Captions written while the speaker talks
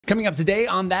Coming up today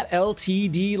on That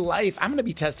LTD Life, I'm going to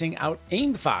be testing out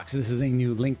Aimfox. This is a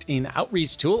new LinkedIn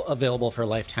outreach tool available for a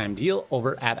lifetime deal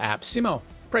over at AppSumo.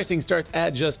 Pricing starts at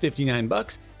just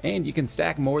 $59, and you can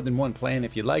stack more than one plan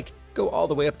if you like. Go all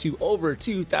the way up to over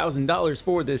 $2,000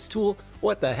 for this tool.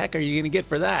 What the heck are you going to get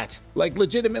for that? Like,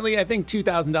 legitimately, I think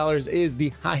 $2,000 is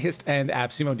the highest end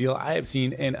AppSumo deal I have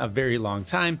seen in a very long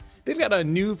time. They've got a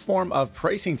new form of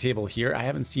pricing table here. I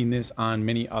haven't seen this on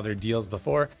many other deals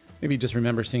before. Maybe just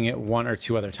remember seeing it one or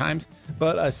two other times.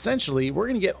 But essentially, we're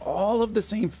going to get all of the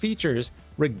same features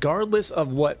regardless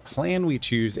of what plan we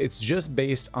choose. It's just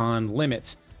based on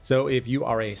limits. So if you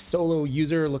are a solo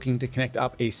user looking to connect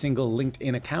up a single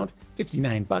LinkedIn account,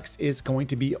 $59 is going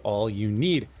to be all you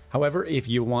need. However, if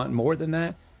you want more than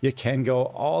that, you can go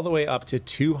all the way up to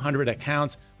 200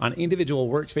 accounts on individual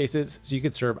workspaces, so you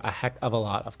could serve a heck of a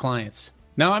lot of clients.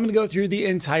 Now I'm going to go through the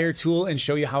entire tool and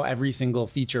show you how every single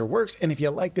feature works. And if you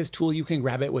like this tool, you can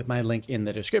grab it with my link in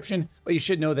the description. But you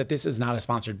should know that this is not a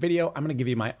sponsored video. I'm going to give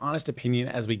you my honest opinion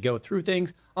as we go through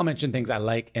things. I'll mention things I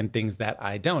like and things that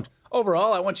I don't.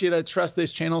 Overall, I want you to trust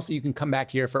this channel so you can come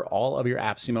back here for all of your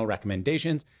AppSumo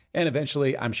recommendations. And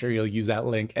eventually, I'm sure you'll use that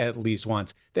link at least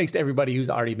once. Thanks to everybody who's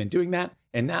already been doing that.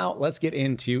 And now let's get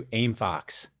into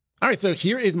Aimfox. All right, so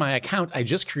here is my account. I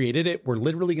just created it. We're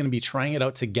literally going to be trying it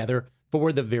out together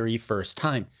for the very first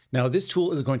time. Now, this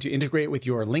tool is going to integrate with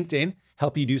your LinkedIn,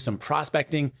 help you do some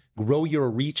prospecting, grow your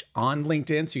reach on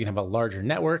LinkedIn so you can have a larger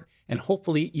network, and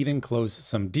hopefully even close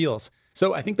some deals.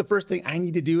 So I think the first thing I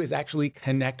need to do is actually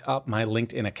connect up my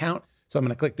LinkedIn account. So I'm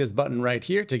going to click this button right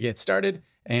here to get started.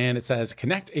 And it says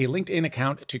connect a LinkedIn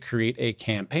account to create a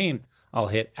campaign. I'll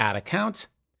hit add account.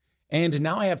 And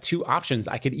now I have two options.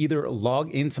 I could either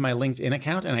log into my LinkedIn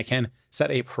account and I can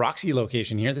set a proxy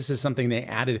location here. This is something they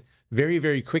added very,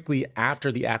 very quickly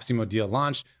after the AppSumo deal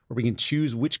launched, where we can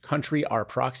choose which country our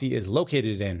proxy is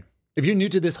located in. If you're new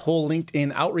to this whole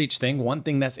LinkedIn outreach thing, one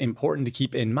thing that's important to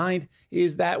keep in mind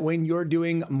is that when you're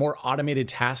doing more automated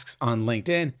tasks on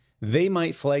LinkedIn, they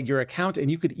might flag your account and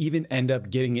you could even end up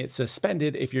getting it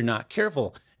suspended if you're not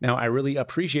careful. Now, I really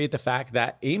appreciate the fact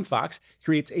that Aimfox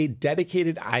creates a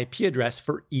dedicated IP address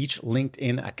for each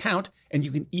LinkedIn account, and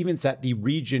you can even set the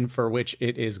region for which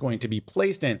it is going to be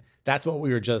placed in. That's what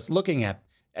we were just looking at.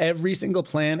 Every single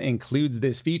plan includes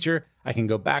this feature. I can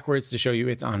go backwards to show you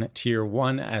it's on tier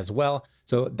 1 as well.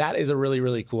 So that is a really,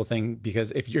 really cool thing, because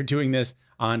if you're doing this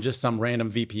on just some random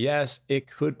VPS, it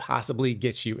could possibly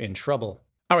get you in trouble.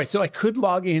 All right, so I could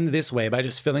log in this way by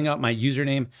just filling out my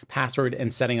username, password,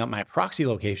 and setting up my proxy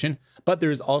location, but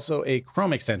there's also a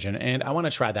Chrome extension, and I want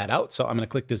to try that out. So I'm going to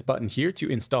click this button here to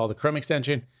install the Chrome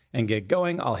extension and get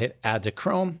going. I'll hit add to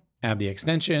Chrome, add the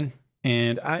extension,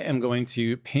 and I am going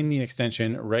to pin the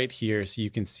extension right here so you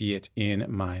can see it in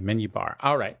my menu bar.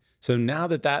 All right, so now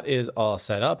that that is all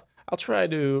set up, I'll try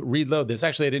to reload this.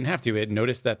 Actually, I didn't have to. It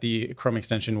noticed that the Chrome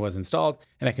extension was installed,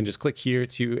 and I can just click here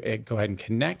to go ahead and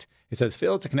connect. It says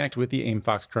fail to connect with the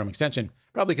Aimfox Chrome extension,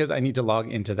 probably because I need to log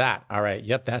into that. All right,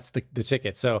 yep, that's the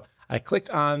ticket. So I clicked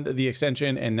on the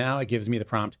extension, and now it gives me the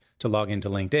prompt to log into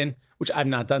LinkedIn, which I've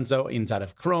not done so inside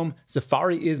of Chrome.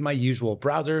 Safari is my usual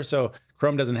browser, so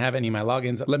Chrome doesn't have any of my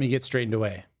logins. Let me get straightened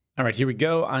away. All right, here we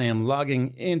go. I am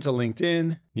logging into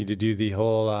LinkedIn. Need to do the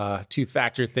whole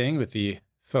two-factor thing with the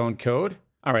phone code.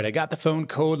 All right, I got the phone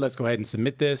code. Let's go ahead and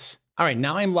submit this. All right,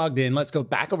 now I'm logged in. Let's go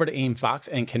back over to Aimfox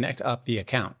and connect up the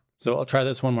account. So I'll try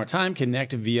this one more time,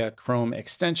 connect via Chrome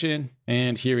extension.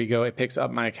 And here we go. It picks up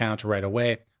my account right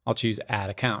away. I'll choose add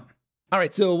account. All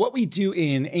right, so what we do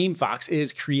in Aimfox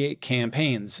is create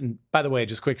campaigns. And by the way,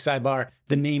 just quick sidebar,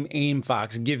 the name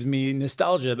Aimfox gives me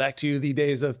nostalgia back to the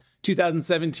days of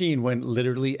 2017 when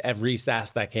literally every SaaS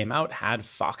that came out had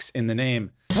Fox in the name.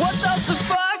 What does the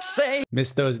fox say?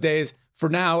 Missed those days. For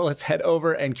now, let's head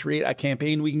over and create a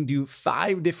campaign. We can do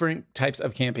 5 different types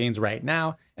of campaigns right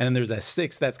now, and then there's a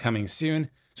 6th that's coming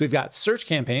soon. So we've got search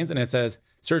campaigns, and it says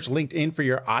search LinkedIn for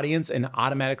your audience and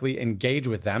automatically engage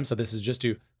with them. So this is just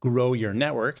to grow your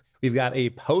network. We've got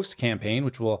a post campaign,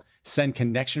 which will send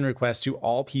connection requests to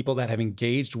all people that have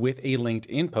engaged with a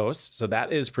LinkedIn post. So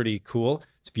that is pretty cool.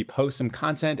 So if you post some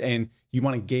content and you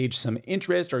want to gauge some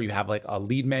interest, or you have like a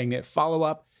lead magnet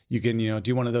follow-up, you can,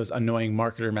 do one of those annoying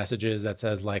marketer messages that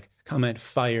says like comment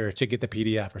fire to get the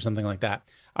PDF or something like that.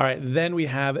 All right, then we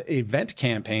have event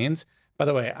campaigns. By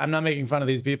the way, I'm not making fun of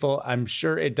these people. I'm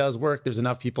sure it does work. There's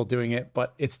enough people doing it,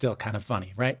 but it's still kind of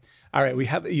funny, right? All right, we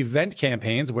have event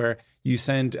campaigns where you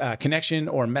send connection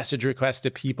or message requests to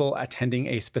people attending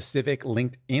a specific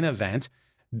LinkedIn event.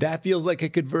 That feels like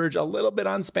it could verge a little bit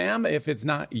on spam if it's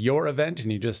not your event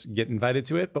and you just get invited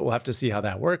to it, but we'll have to see how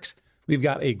that works. We've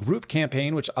got a group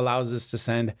campaign, which allows us to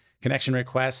send connection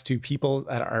requests to people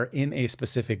that are in a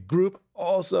specific group,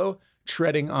 also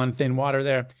treading on thin water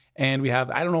there. And we have,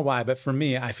 I don't know why, but for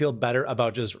me, I feel better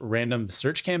about just random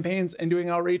search campaigns and doing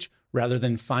outreach rather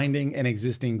than finding an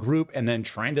existing group and then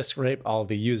trying to scrape all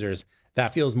the users.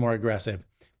 That feels more aggressive.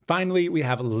 Finally, we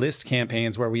have list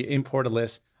campaigns where we import a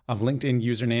list of LinkedIn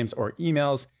usernames or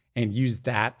emails and use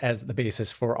that as the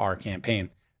basis for our campaign.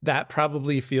 That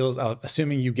probably feels,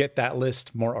 assuming you get that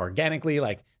list more organically,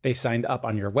 like they signed up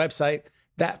on your website,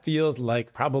 that feels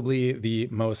like probably the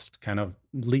most kind of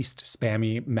least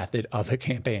spammy method of a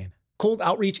campaign. Cold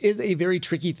outreach is a very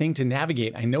tricky thing to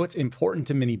navigate. I know it's important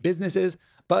to many businesses,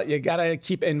 but you gotta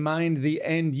keep in mind the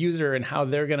end user and how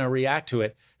they're gonna react to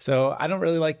it. So I don't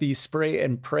really like the spray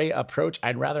and pray approach.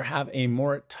 I'd rather have a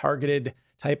more targeted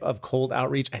type of cold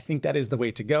outreach. I think that is the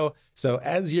way to go. So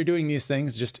as you're doing these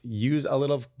things, just use a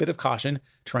little bit of caution.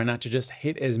 Try not to just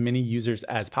hit as many users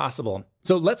as possible.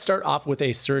 So let's start off with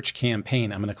a search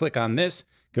campaign. I'm gonna click on this,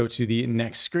 go to the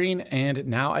next screen, and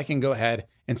now I can go ahead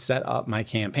and set up my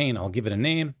campaign. I'll give it a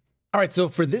name. All right, so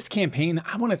for this campaign,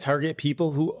 I wanna target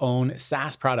people who own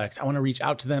SaaS products. I wanna reach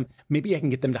out to them. Maybe I can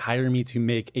get them to hire me to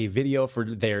make a video for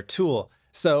their tool.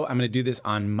 So I'm gonna do this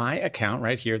on my account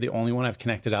right here, the only one I've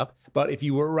connected up. But if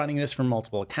you were running this from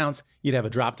multiple accounts, you'd have a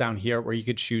drop down here where you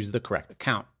could choose the correct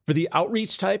account. For the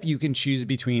outreach type, you can choose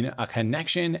between a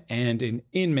connection and an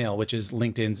InMail, which is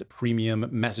LinkedIn's premium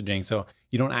messaging. So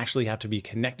you don't actually have to be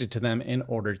connected to them in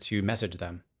order to message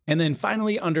them. And then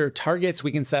finally, under targets,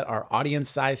 we can set our audience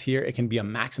size here. It can be a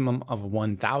maximum of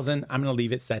 1,000. I'm gonna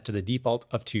leave it set to the default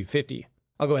of 250.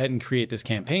 I'll go ahead and create this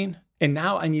campaign. And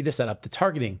now I need to set up the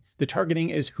targeting. The targeting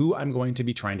is who I'm going to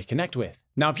be trying to connect with.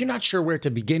 Now, if you're not sure where to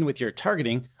begin with your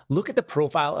targeting, look at the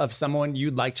profile of someone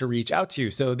you'd like to reach out to.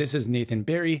 So this is Nathan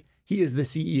Barry. He is the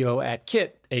CEO at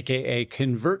Kit, aka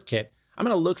ConvertKit. I'm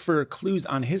gonna look for clues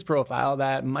on his profile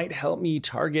that might help me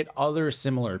target other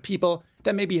similar people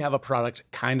that maybe have a product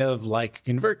kind of like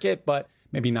ConvertKit, but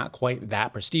maybe not quite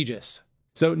that prestigious.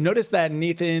 So notice that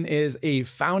Nathan is a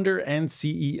founder and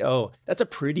CEO. That's a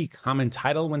pretty common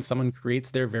title when someone creates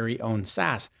their very own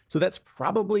SaaS. So that's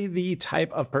probably the type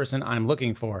of person I'm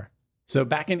looking for. So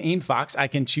back in Aimfox, I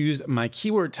can choose my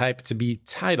keyword type to be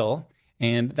title,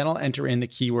 and then I'll enter in the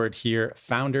keyword here,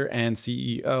 founder and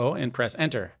CEO, and press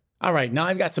enter. All right, now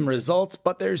I've got some results,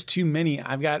 but there's too many.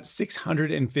 I've got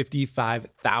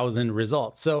 655,000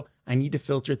 results. So I need to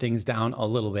filter things down a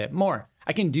little bit more.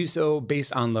 I can do so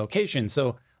based on location.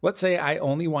 So let's say I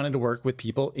only wanted to work with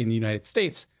people in the United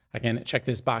States. I can check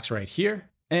this box right here.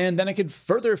 And then I could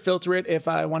further filter it if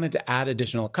I wanted to add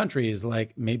additional countries,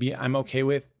 like maybe I'm okay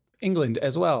with England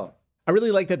as well. I really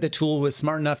like that the tool was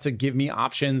smart enough to give me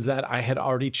options that I had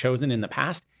already chosen in the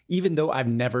past, even though I've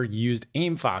never used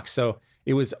Aimfox. So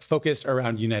it was focused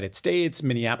around United States,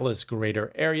 Minneapolis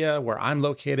greater area where I'm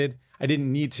located. I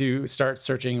didn't need to start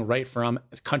searching right from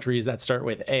countries that start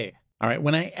with A. All right,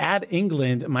 when I add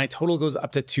England, my total goes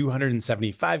up to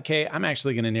 275K. I'm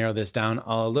actually gonna narrow this down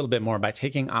a little bit more by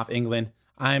taking off England.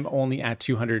 I'm only at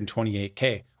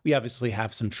 228K. We obviously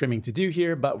have some trimming to do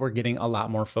here, but we're getting a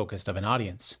lot more focused of an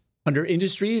audience. Under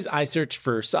industries, I searched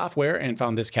for software and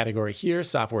found this category here,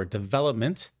 software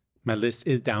development. My list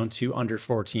is down to under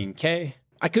 14K.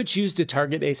 I could choose to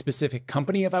target a specific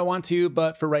company if I want to,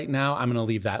 but for right now, I'm gonna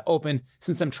leave that open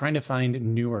since I'm trying to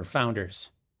find newer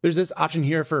founders. There's this option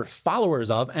here for followers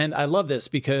of, and I love this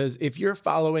because if you're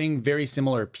following very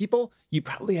similar people, you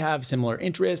probably have similar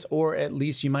interests, or at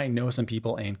least you might know some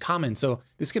people in common. So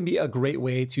this can be a great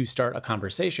way to start a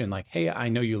conversation like, hey, I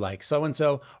know you like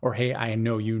so-and-so, or hey, I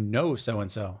know you know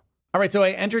so-and-so. All right, so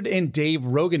I entered in Dave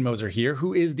Rogenmoser here,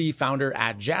 who is the founder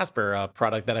at Jasper, a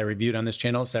product that I reviewed on this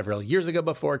channel several years ago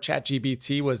before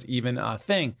ChatGPT was even a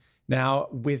thing. Now,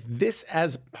 with this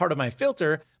as part of my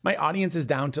filter, my audience is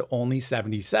down to only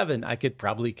 77. I could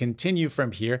probably continue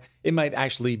from here. It might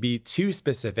actually be too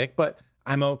specific, but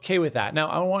I'm okay with that. Now,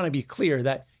 I want to be clear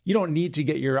that you don't need to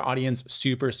get your audience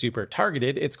super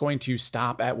targeted. It's going to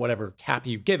stop at whatever cap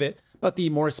you give it, but the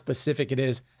more specific it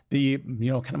is, the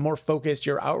kind of more focused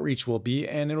your outreach will be,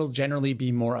 and it'll generally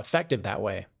be more effective that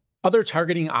way. Other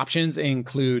targeting options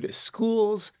include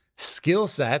schools, skill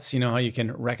sets, how you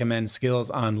can recommend skills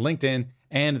on LinkedIn,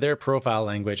 and their profile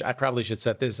language. I probably should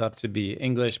set this up to be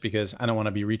English because I don't want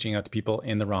to be reaching out to people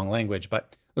in the wrong language,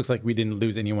 but looks like we didn't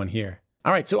lose anyone here.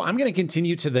 All right, so I'm going to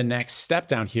continue to the next step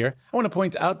down here. I want to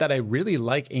point out that I really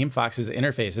like Aimfox's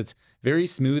interface. It's very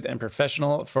smooth and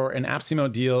professional. For an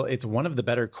AppSumo deal, it's one of the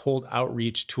better cold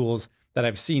outreach tools that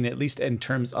I've seen, at least in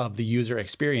terms of the user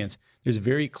experience. There's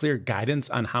very clear guidance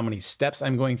on how many steps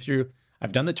I'm going through.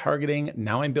 I've done the targeting.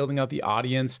 Now I'm building out the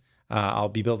audience. I'll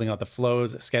be building out the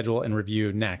flows, schedule, and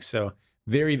review next. So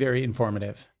very, very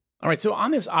informative. All right, so on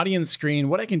this audience screen,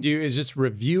 what I can do is just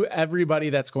review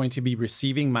everybody that's going to be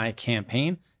receiving my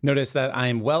campaign. Notice that I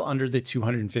am well under the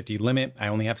 250 limit. I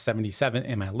only have 77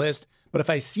 in my list. But if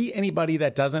I see anybody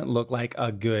that doesn't look like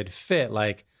a good fit,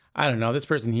 like, I don't know, this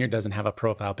person here doesn't have a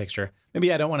profile picture.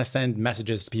 Maybe I don't want to send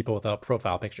messages to people without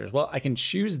profile pictures. Well, I can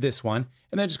choose this one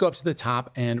and then just go up to the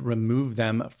top and remove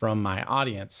them from my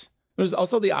audience. There's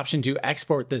also the option to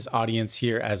export this audience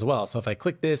here as well. So if I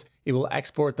click this, it will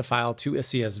export the file to a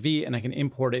CSV and I can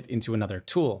import it into another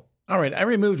tool. All right, I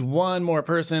removed one more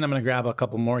person. I'm gonna grab a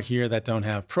couple more here that don't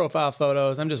have profile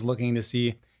photos. I'm just looking to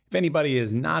see if anybody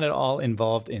is not at all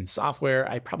involved in software.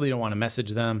 I probably don't wanna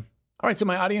message them. All right, so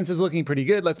my audience is looking pretty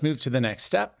good. Let's move to the next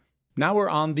step. Now we're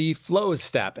on the flows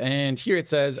step, and here it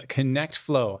says connect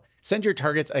flow. Send your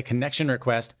targets a connection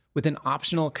request with an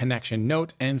optional connection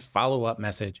note and follow-up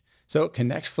message. So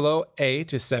connect flow A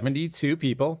to 72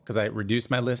 people, because I reduced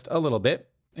my list a little bit.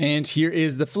 And here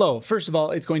is the flow. First of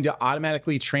all, it's going to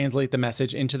automatically translate the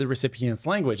message into the recipient's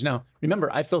language. Now,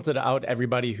 remember, I filtered out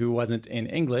everybody who wasn't in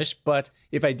English, but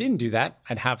if I didn't do that,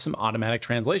 I'd have some automatic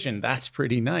translation. That's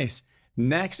pretty nice.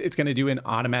 Next, it's going to do an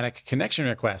automatic connection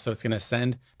request. So it's going to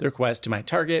send the request to my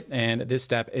target, and this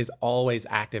step is always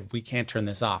active. We can't turn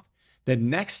this off. The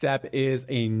next step is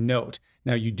a note.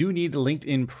 Now, you do need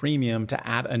LinkedIn Premium to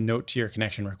add a note to your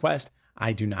connection request.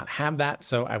 I do not have that,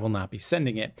 so I will not be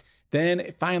sending it.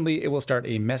 Then finally, it will start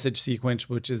a message sequence,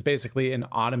 which is basically an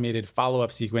automated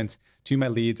follow-up sequence to my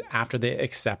leads after they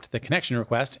accept the connection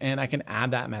request, and I can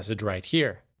add that message right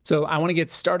here. So I want to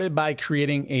get started by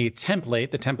creating a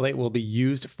template. The template will be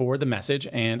used for the message,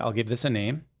 and I'll give this a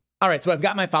name. All right, so I've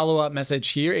got my follow-up message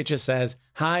here. It just says,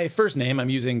 hi, first name.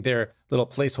 I'm using their little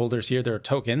placeholders here, their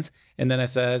tokens. And then it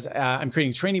says, I'm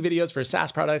creating training videos for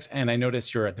SaaS products, and I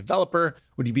noticed you're a developer.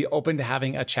 Would you be open to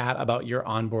having a chat about your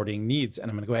onboarding needs?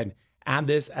 And I'm gonna go ahead and add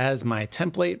this as my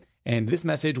template. And this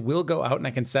message will go out, and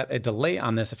I can set a delay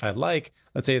on this if I'd like.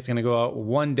 Let's say it's gonna go out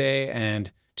 1 day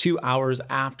and 2 hours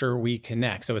after we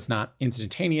connect. So it's not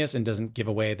instantaneous and doesn't give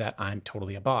away that I'm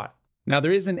totally a bot. Now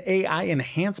there is an AI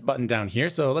enhance button down here.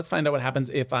 So let's find out what happens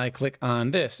if I click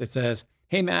on this. It says,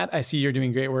 hey Matt, I see you're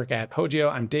doing great work at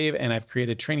Podio. I'm Dave and I've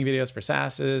created training videos for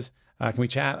SaaSes. Can we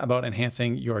chat about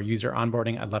enhancing your user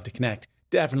onboarding? I'd love to connect.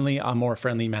 Definitely a more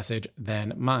friendly message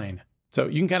than mine. So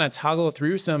you can kind of toggle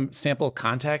through some sample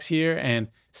contacts here and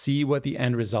see what the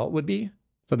end result would be.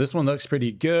 So this one looks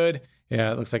pretty good.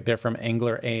 Yeah, it looks like they're from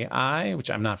Angler AI, which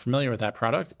I'm not familiar with that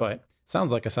product, but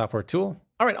sounds like a software tool.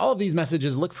 All right, all of these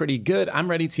messages look pretty good. I'm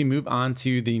ready to move on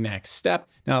to the next step.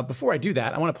 Now, before I do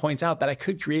that, I want to point out that I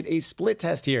could create a split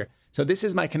test here. So this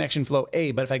is my connection flow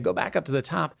A, but if I go back up to the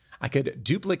top, I could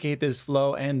duplicate this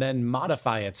flow and then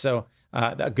modify it. So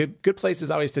a good place is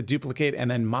always to duplicate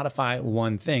and then modify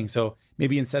one thing. So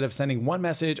maybe instead of sending one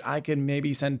message, I can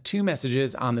maybe send 2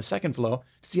 messages on the second flow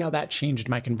to see how that changed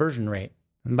my conversion rate.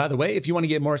 And by the way, if you want to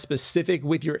get more specific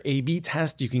with your A/B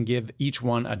test, you can give each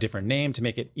one a different name to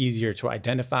make it easier to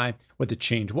identify what the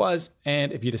change was.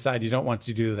 And if you decide you don't want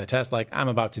to do the test like I'm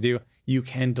about to do, you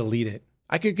can delete it.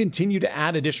 I could continue to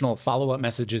add additional follow-up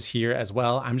messages here as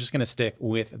well. I'm just going to stick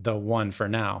with the one for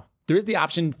now. There is the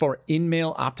option for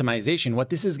InMail Optimization.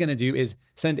 What this is going to do is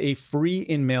send a free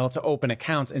InMail to open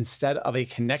accounts instead of a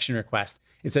connection request.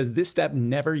 It says this step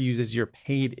never uses your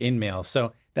paid InMail.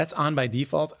 So that's on by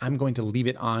default. I'm going to leave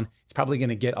it on. It's probably going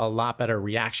to get a lot better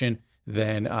reaction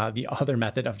than the other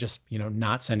method of just,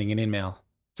 not sending an InMail.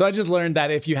 So I just learned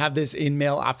that if you have this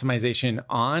InMail optimization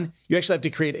on, you actually have to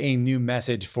create a new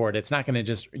message for it. It's not going to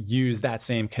just use that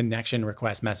same connection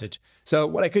request message. So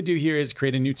what I could do here is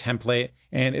create a new template,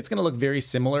 and it's going to look very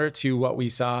similar to what we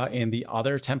saw in the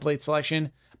other template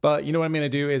selection. But what I'm going to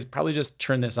do is probably just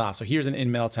turn this off. So here's an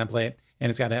InMail template, and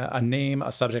it's got a name,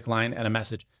 a subject line, and a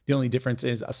message. The only difference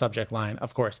is a subject line,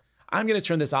 of course. I'm going to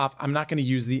turn this off. I'm not going to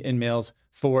use the InMails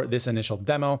for this initial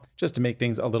demo, just to make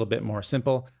things a little bit more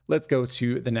simple. Let's go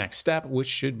to the next step, which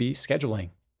should be scheduling.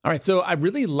 All right, so I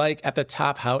really like at the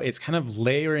top how it's kind of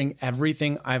layering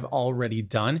everything I've already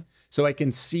done so I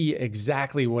can see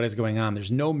exactly what is going on.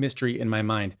 There's no mystery in my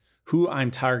mind, who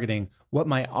I'm targeting, what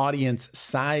my audience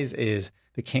size is,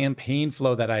 the campaign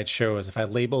flow that I chose. If I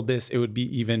labeled this, it would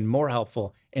be even more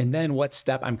helpful. And then what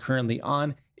step I'm currently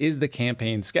on is the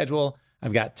campaign schedule.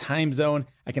 I've got time zone.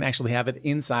 I can actually have it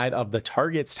inside of the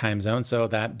target's time zone so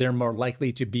that they're more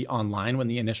likely to be online when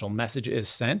the initial message is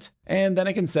sent. And then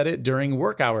I can set it during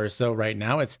work hours. So right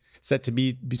now it's set to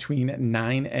be between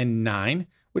 9 and 9,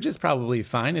 which is probably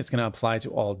fine. It's going to apply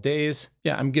to all days.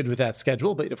 Yeah, I'm good with that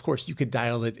schedule, but of course you could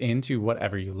dial it into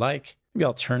whatever you like. Maybe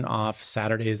I'll turn off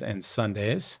Saturdays and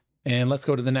Sundays. And let's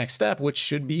go to the next step, which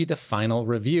should be the final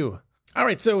review. All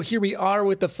right, so here we are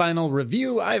with the final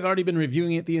review. I've already been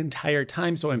reviewing it the entire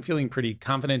time, so I'm feeling pretty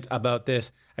confident about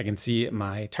this. I can see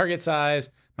my target size,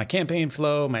 my campaign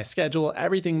flow, my schedule,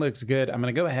 everything looks good. I'm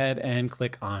gonna go ahead and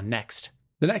click on next.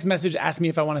 The next message asks me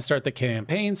if I want to start the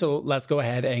campaign, so let's go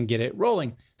ahead and get it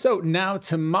rolling. So now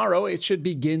tomorrow it should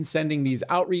begin sending these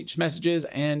outreach messages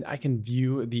and I can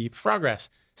view the progress.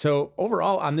 So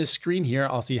overall on this screen here,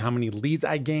 I'll see how many leads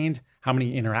I gained, how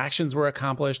many interactions were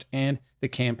accomplished, and the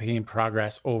campaign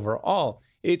progress overall.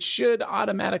 It should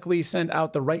automatically send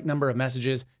out the right number of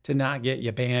messages to not get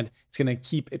you banned. It's going to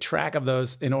keep track of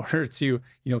those in order to,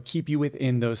 keep you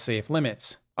within those safe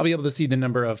limits. I'll be able to see the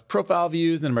number of profile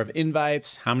views, the number of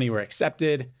invites, how many were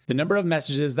accepted, the number of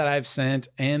messages that I've sent,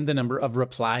 and the number of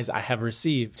replies I have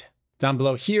received. Down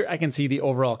below here, I can see the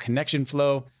overall connection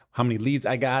flow, how many leads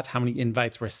I got, how many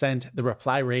invites were sent, the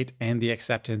reply rate, and the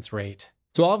acceptance rate.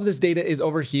 So all of this data is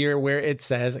over here where it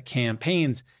says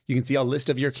campaigns. You can see a list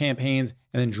of your campaigns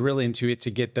and then drill into it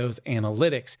to get those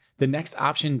analytics. The next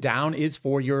option down is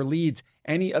for your leads.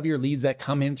 Any of your leads that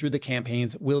come in through the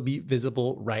campaigns will be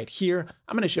visible right here.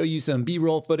 I'm going to show you some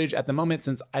B-roll footage at the moment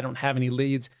since I don't have any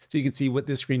leads, so you can see what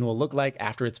this screen will look like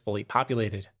after it's fully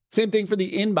populated. Same thing for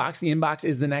the inbox. The inbox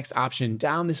is the next option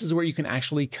down. This is where you can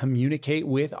actually communicate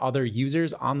with other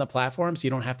users on the platform, so you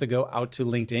don't have to go out to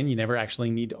LinkedIn. You never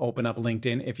actually need to open up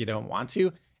LinkedIn if you don't want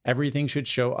to. Everything should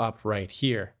show up right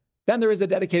here. Then there is a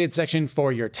dedicated section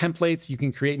for your templates. You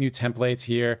can create new templates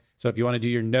here. So if you want to do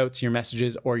your notes, your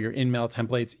messages, or your InMail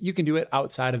templates, you can do it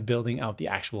outside of building out the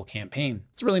actual campaign.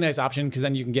 It's a really nice option because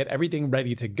then you can get everything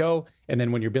ready to go. And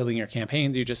then when you're building your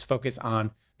campaigns, you just focus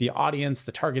on the audience,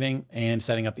 the targeting, and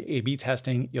setting up the A/B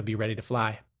testing. You'll be ready to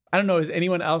fly. I don't know, is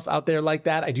anyone else out there like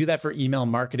that? I do that for email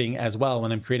marketing as well.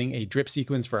 When I'm creating a drip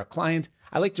sequence for a client,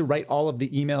 I like to write all of the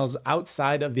emails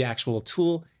outside of the actual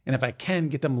tool. And if I can,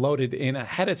 get them loaded in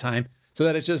ahead of time so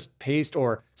that it's just paste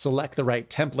or select the right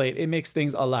template. It makes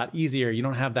things a lot easier. You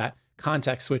don't have that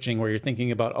context switching where you're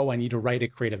thinking about, oh, I need to write a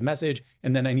creative message,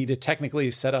 and then I need to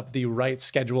technically set up the right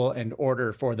schedule and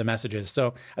order for the messages.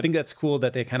 So I think that's cool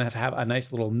that they kind of have a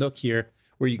nice little nook here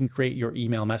where you can create your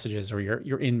email messages or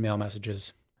your in-mail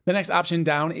messages. The next option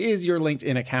down is your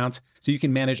LinkedIn accounts. So you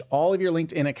can manage all of your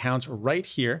LinkedIn accounts right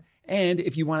here. And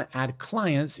if you want to add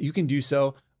clients, you can do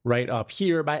so right up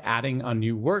here by adding a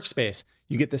new workspace.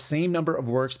 You get the same number of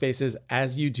workspaces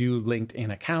as you do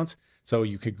LinkedIn accounts. So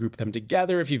you could group them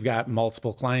together if you've got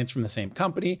multiple clients from the same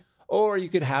company, or you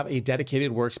could have a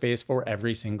dedicated workspace for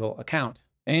every single account.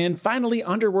 And finally,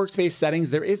 under workspace settings,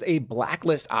 there is a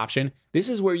blacklist option. This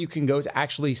is where you can go to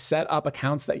actually set up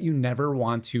accounts that you never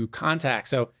want to contact.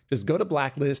 So just go to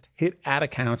blacklist, hit add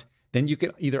account, then you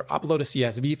can either upload a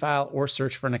CSV file or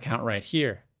search for an account right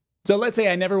here. So let's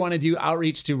say I never want to do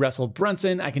outreach to Russell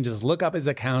Brunson. I can just look up his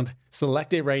account,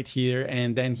 select it right here,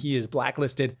 and then he is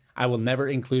blacklisted. I will never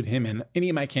include him in any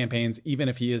of my campaigns, even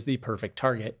if he is the perfect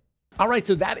target. All right,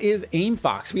 so that is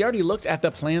Aimfox. We already looked at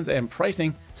the plans and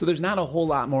pricing, so there's not a whole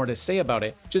lot more to say about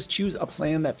it. Just choose a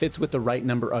plan that fits with the right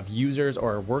number of users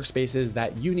or workspaces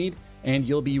that you need, and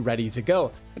you'll be ready to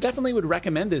go. I definitely would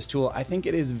recommend this tool. I think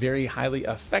it is very highly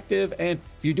effective, and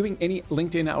if you're doing any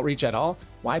LinkedIn outreach at all,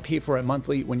 why pay for it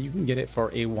monthly when you can get it for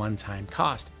a one-time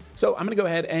cost? So I'm gonna go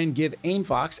ahead and give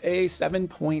Aimfox a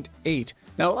 7.8.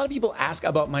 Now, a lot of people ask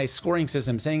about my scoring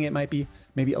system, saying it might be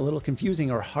maybe a little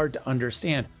confusing or hard to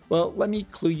understand. Well, let me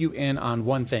clue you in on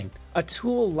one thing. A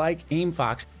tool like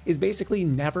Aimfox is basically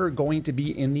never going to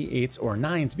be in the 8s or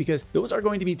 9s because those are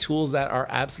going to be tools that are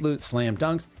absolute slam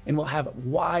dunks and will have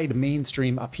wide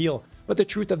mainstream appeal. But the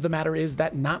truth of the matter is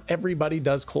that not everybody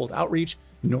does cold outreach,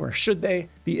 nor should they.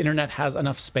 The internet has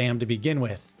enough spam to begin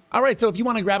with. All right, so if you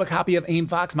want to grab a copy of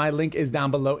Aimfox, my link is down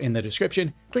below in the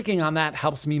description. Clicking on that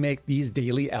helps me make these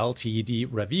daily LTD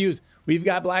reviews. We've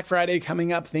got Black Friday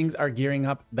coming up. Things are gearing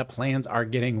up. The plans are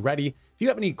getting ready. If you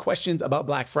have any questions about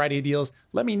Black Friday deals,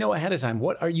 let me know ahead of time.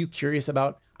 What are you curious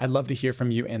about? I'd love to hear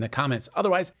from you in the comments.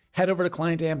 Otherwise, head over to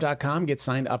clientamp.com, get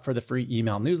signed up for the free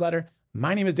email newsletter.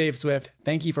 My name is Dave Swift.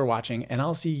 Thank you for watching, and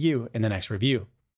I'll see you in the next review.